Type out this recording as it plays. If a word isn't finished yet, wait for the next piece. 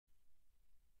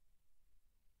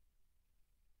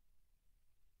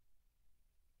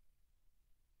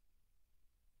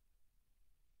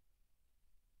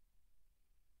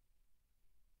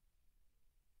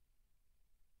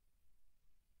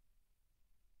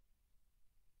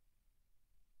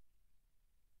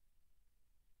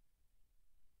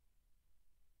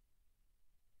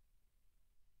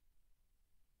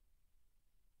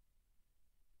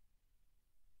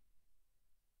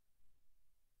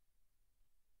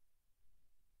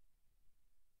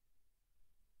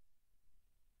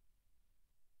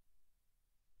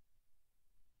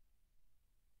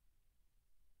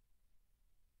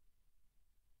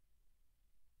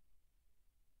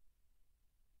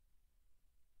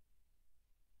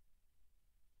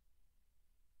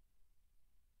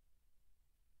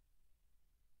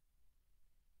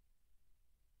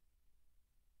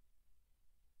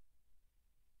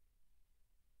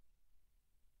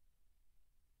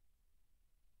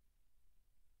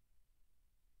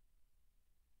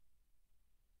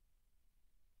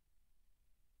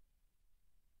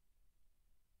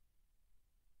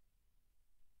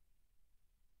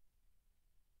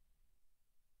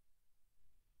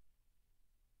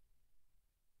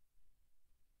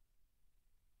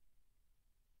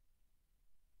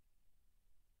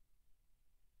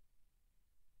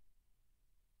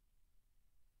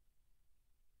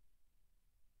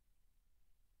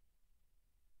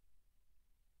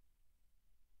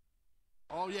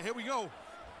Oh, yeah, here we go.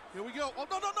 Here we go. Oh,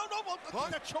 no.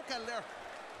 Get that choke out of there.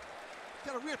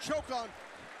 Got a rear choke on.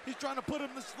 He's trying to put him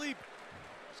to sleep.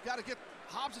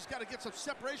 Hobbs has got to get some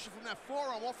separation from that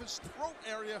forearm off his throat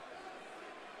area.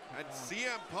 And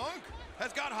CM Punk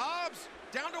has got Hobbs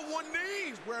down to one knee.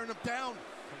 He's wearing him down.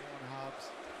 Come on, Hobbs.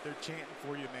 They're chanting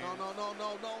for you, man. No.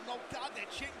 God, they're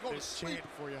chanting, go to sleep.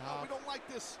 Chanting for you, Hobbs. No, we don't like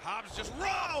this. Hobbs just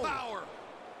raw power.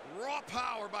 Raw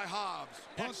power by Hobbs.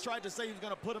 Punk tried to say he was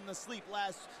going to put him to sleep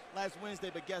last Wednesday,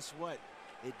 but guess what?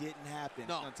 It didn't happen.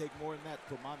 No. It's going to take more than that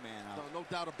to put my man out. No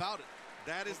doubt about it.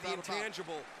 That is the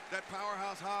intangible that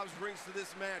Powerhouse Hobbs brings to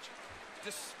this match.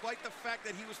 Despite the fact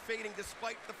that he was fading,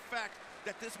 despite the fact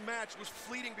that this match was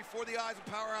fleeting before the eyes of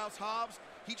Powerhouse Hobbs,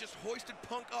 he just hoisted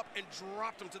Punk up and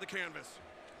dropped him to the canvas.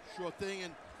 Sure thing,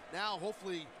 and now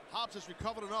hopefully Hobbs has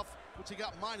recovered enough. What's he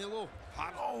got in mind? A little.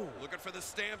 Hobbs looking for the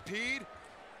stampede.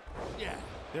 Yeah.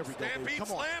 There we go. Stampede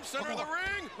slam, center of the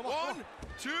ring. One,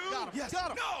 two. Got him. Yes.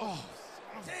 Got him. No. Oh,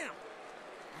 damn.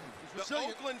 The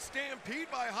Oakland Stampede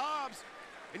by Hobbs.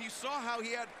 And you saw how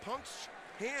he had Punk's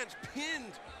hands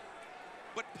pinned,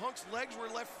 but Punk's legs were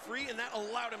left free, and that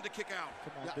allowed him to kick out.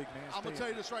 Come on, big man. I'm going to tell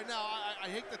you this right now. I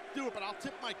hate to do it, but I'll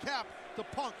tip my cap to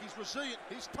Punk. He's resilient.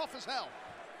 He's tough as hell.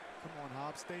 Come on,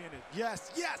 Hobbs. Stay in it.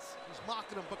 Yes. He's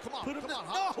mocking him, but come on. Put him on, down.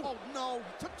 Hobbs. No. Oh, no.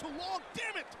 It took too long.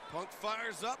 Damn it. Punk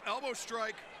fires up, elbow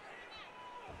strike.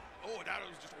 Oh, that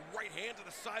was just a right hand to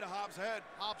the side of Hobbs' head.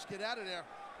 Hobbs, get out of there.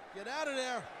 Get out of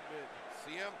there.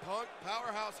 CM Punk,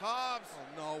 Powerhouse Hobbs.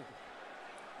 Oh, no.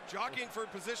 Jockeying for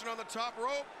position on the top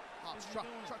rope. Hobbs try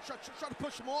to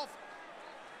push him off.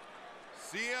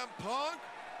 CM Punk.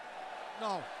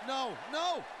 No.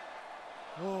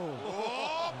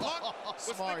 Oh, Punk was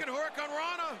thinking Hurricane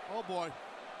Rana. Oh, boy.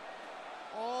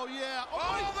 Oh, yeah.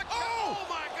 Oh my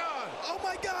God. Oh,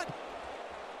 my God.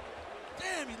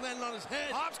 Damn, he landed on his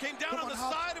head. Hobbs came down on the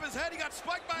side of his head. He got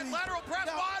spiked by lateral press.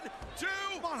 No. 1, 2.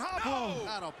 Come on, Hobbs. No.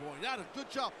 That a boy. That a good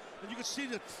job. And you can see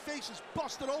the face is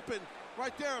busted open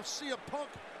right there of CM Punk.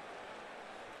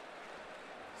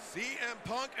 CM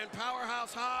Punk and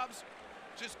Powerhouse Hobbs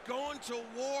just going to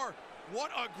war.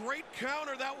 What a great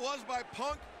counter that was by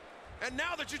Punk. And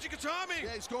now the Juji-Gatami.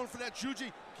 Yeah, he's going for that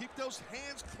Juji. Keep those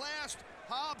hands clasped.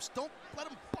 Hobbs, don't let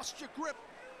him bust your grip.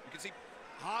 You can see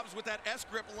Hobbs with that S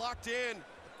grip locked in.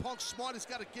 Punk's smart. He's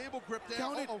got a gable grip there.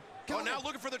 Count it. Oh, now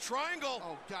looking for the triangle.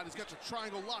 Oh, God, he's got the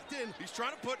triangle locked in. He's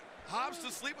trying to put Hobbs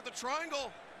to sleep with the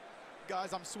triangle.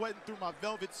 Guys, I'm sweating through my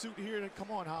velvet suit here. Come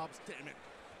on, Hobbs. Damn it.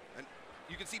 And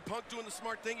you can see Punk doing the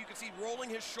smart thing. You can see rolling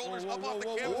his shoulders Whoa, up off the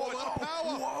whoa, canvas. whoa, a lot of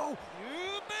power. Whoa.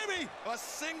 Yeah, baby. A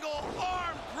single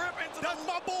arm grip into That's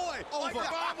my boy. Like Over.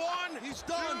 bomb. 1, He's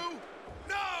done. 2.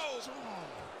 No. Oh,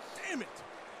 damn it.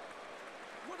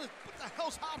 What the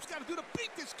hell's Hobbs got to do to beat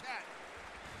this cat?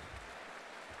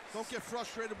 Don't get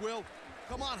frustrated, Will.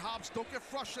 Come on, Hobbs. Don't get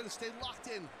frustrated. Stay locked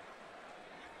in.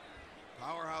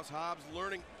 Powerhouse Hobbs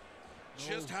learning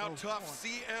just how tough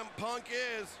CM Punk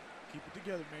is. Keep it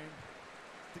together, man.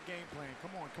 It's the game plan.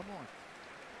 Come on.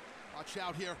 Watch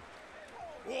out here.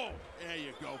 Whoa. There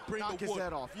you go. Bring Knock the his wood.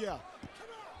 head off. Yeah.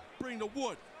 Bring the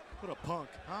wood. What a punk,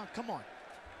 huh? Come on.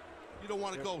 You don't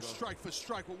want to go strike for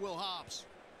strike with Will Hobbs.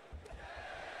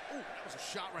 Oh, that was a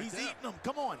shot right there. He's eating them.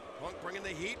 Come on. Punk bringing the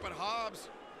heat, but Hobbs,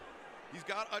 he's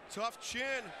got a tough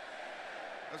chin.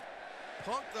 As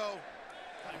Punk, though,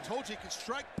 I told you he can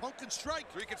strike. Punk can strike.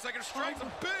 3 consecutive strikes,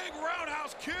 a big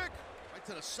roundhouse kick. Right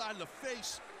to the side of the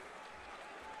face.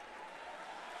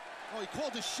 Oh, he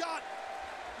called his shot.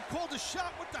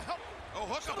 What the hell? Oh,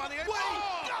 hook up on the apron.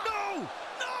 Wait! No!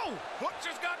 Hook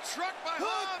just got trucked by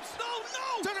Hobbs. No!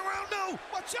 Turn around, no!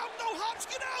 Watch out! No, Hobbs,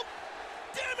 get out!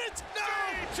 Damn it! No!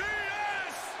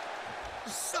 DTS!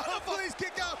 Please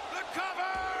kick out. The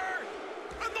cover!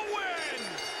 And the win!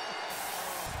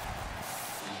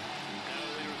 Now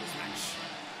later in this match,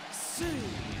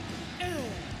 CM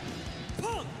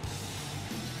Punk.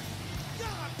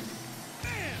 God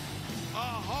damn! A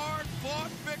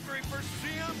hard-fought victory for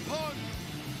CM Punk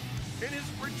in his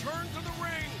return to the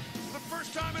ring for the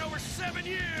first time in over 7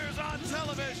 years on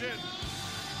television.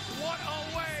 What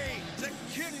a way to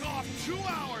kick off 2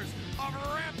 hours of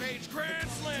Rampage Grand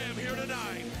Slam here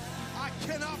tonight. I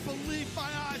cannot believe my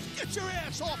eyes. Get your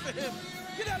ass off of him.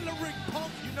 Get out of the ring,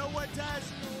 Punk. You know what, Taz?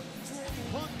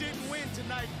 Punk didn't win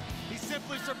tonight. He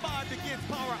simply survived against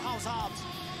Powerhouse Hobbs.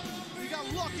 We got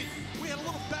lucky. We had a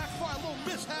little backfire, a little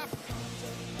mishap.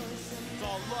 It's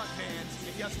all luck, man.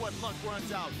 And guess what? Luck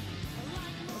runs out.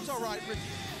 It's all right, Ricky.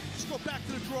 Just go back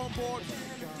to the drawing board.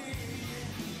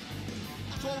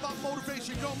 It's all about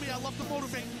motivation. You know me, I love to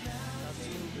motivate.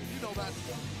 You know that.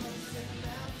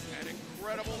 An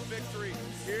incredible victory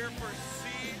here for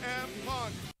CM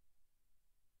Punk.